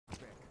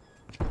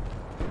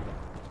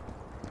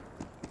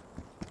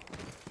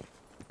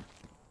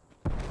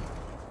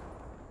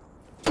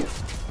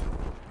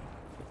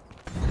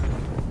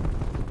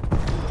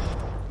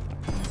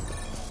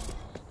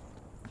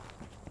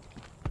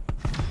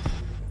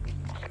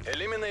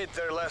Eliminate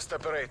their last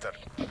operator.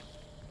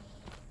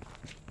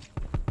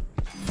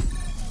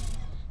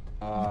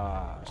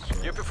 Ah,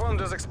 shit. You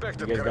performed as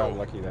expected, You guys got Karoo.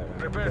 lucky that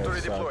Prepare to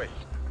redeploy.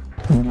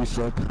 You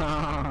suck.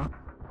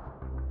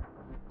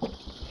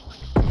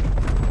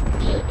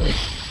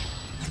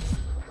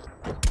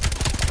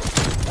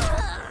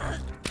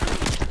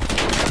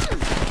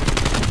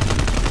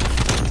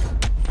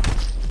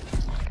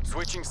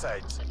 Switching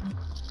sides.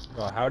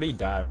 Oh, how'd he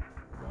die?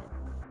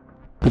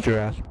 Put your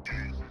ass.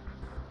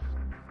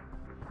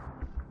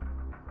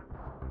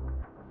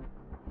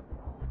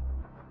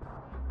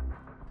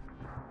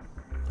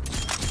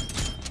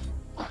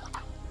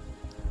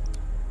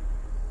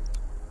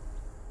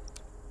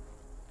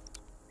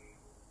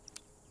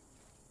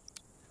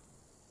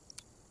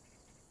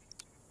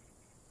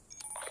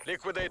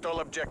 Liquidate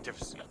all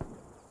objectives.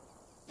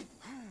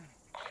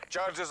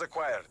 Charges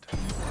acquired.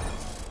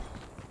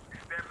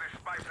 Establish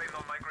spy plane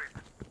on my grid.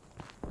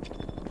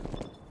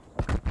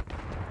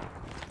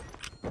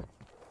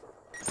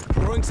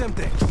 Throwing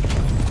something.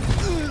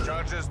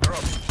 Charges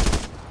dropped.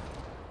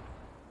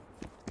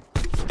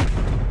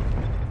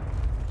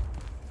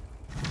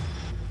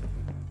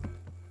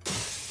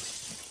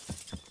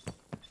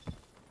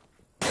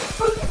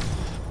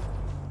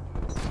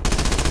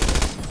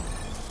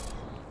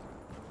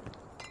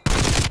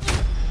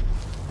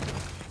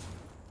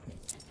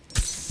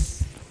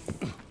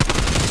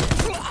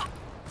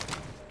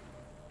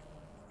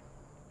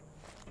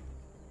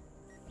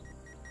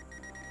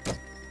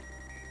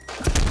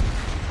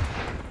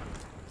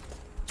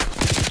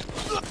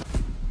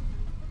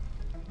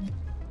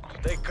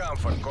 Take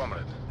comfort,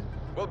 comrade.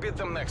 We'll beat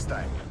them next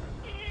time.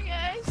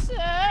 Yes,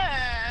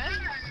 sir.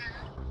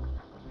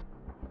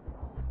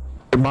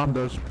 Your mom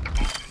does.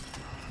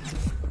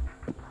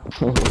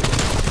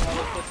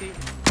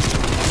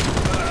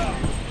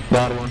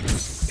 Bad one.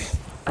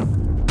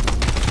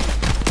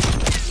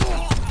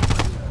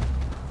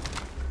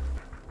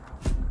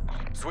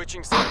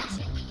 Switching sides.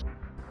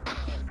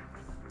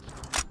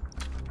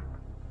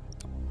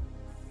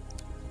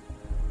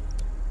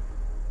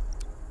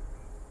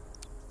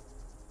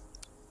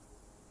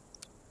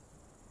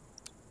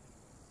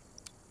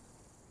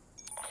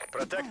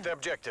 Protect the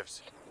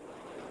objectives.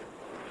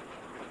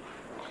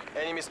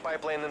 Enemy spy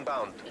plane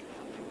inbound.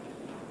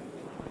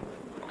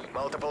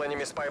 Multiple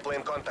enemy spy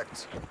plane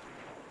contacts.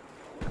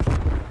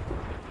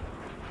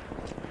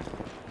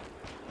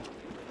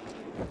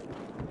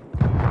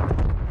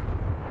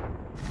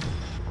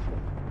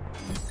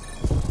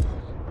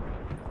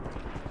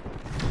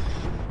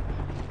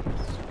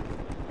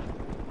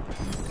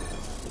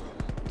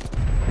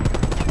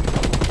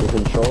 You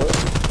control it?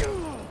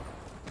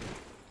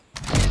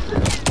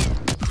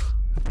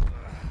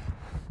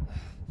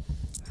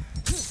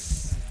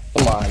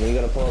 Come on, you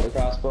gonna pull out the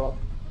crossbow?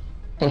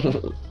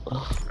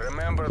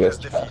 Remember this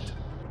defeat.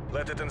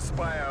 Let it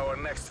inspire our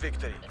next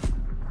victory.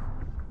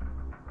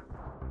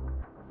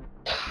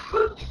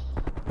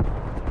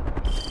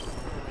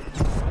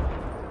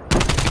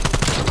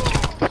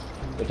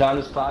 What time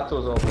does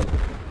Foxholes open?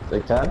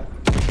 Like 10?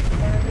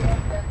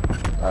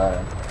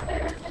 Alright.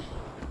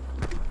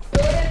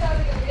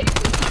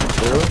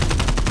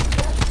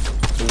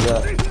 Who's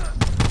that?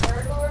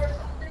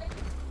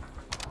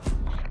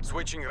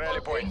 Switching rally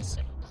points.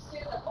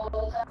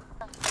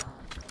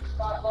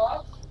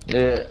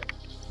 Yeah.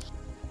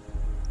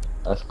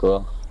 That's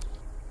cool.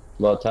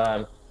 About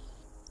time.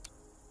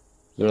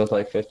 Doing with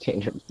like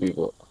 15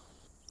 people.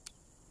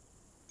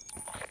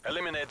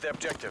 Eliminate the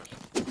objective.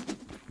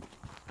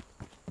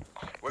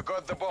 We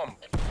got the bomb.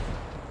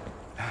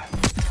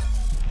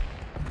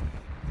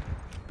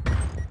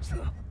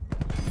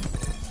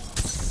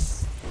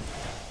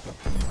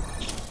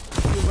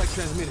 Feels like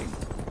transmitting.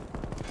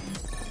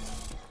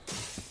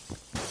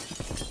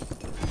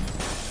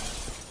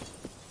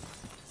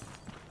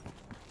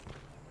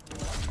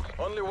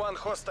 Only one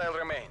hostile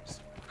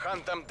remains.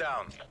 Hunt them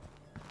down.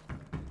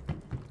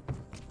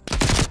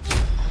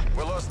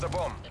 We lost the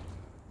bomb.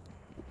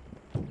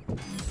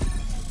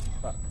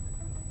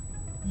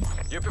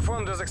 You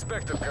performed as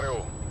expected,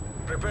 Karoo.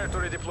 Prepare to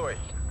redeploy.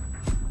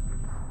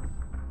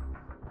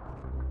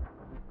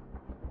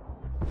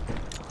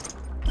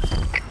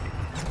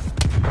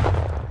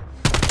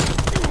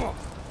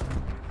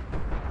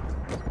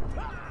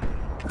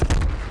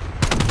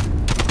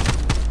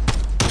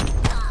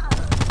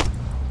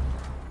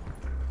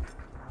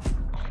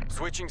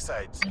 Switching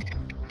sides.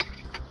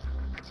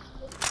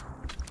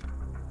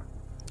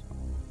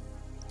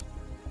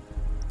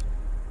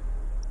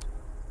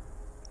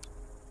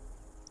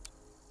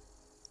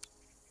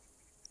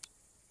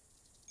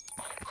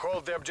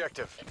 Hold the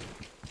objective.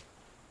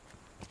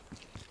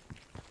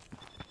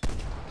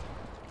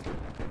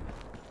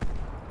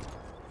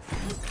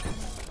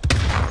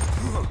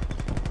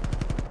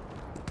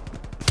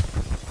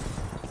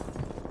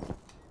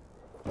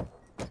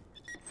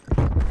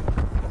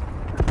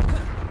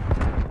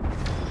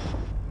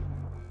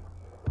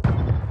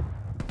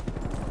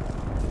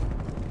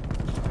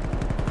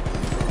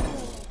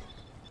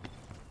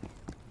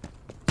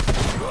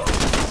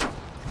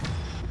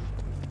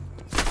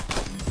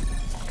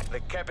 The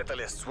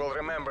capitalists will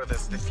remember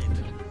this defeat.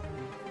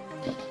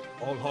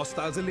 All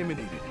hostiles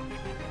eliminated.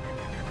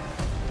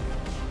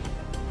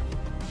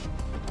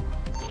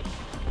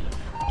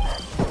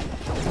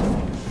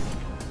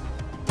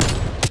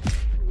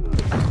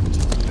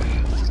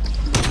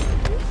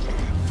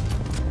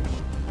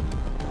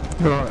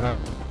 Oh,